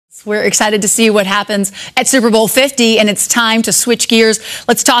We're excited to see what happens at Super Bowl 50, and it's time to switch gears.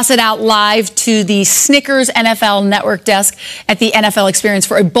 Let's toss it out live to the Snickers NFL Network desk at the NFL Experience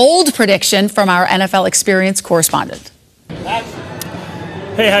for a bold prediction from our NFL Experience correspondent.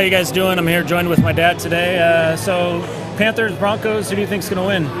 Hey, how you guys doing? I'm here joined with my dad today. So, Panthers, Broncos, who do you think is going to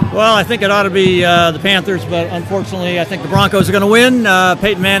win? Well, I think it ought to be the Panthers, but unfortunately I think the Broncos are going to win.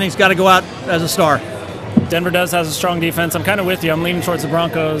 Peyton Manning's got to go out as a star. Denver has a strong defense. I'm kind of with you. I'm leaning towards the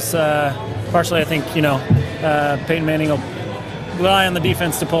Broncos. Partially, I think, Peyton Manning will rely on the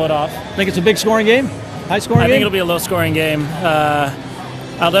defense to pull it off. Think it's a big scoring game? High scoring game? I think it'll be a low-scoring game.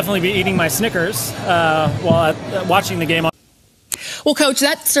 I'll definitely be eating my Snickers while watching the game. Well, Coach,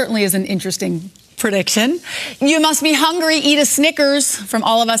 that certainly is an interesting prediction. You must be hungry. Eat a Snickers. From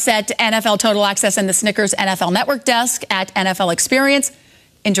all of us at NFL Total Access and the Snickers NFL Network desk at NFL Experience.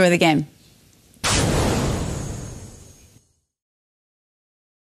 Enjoy the game.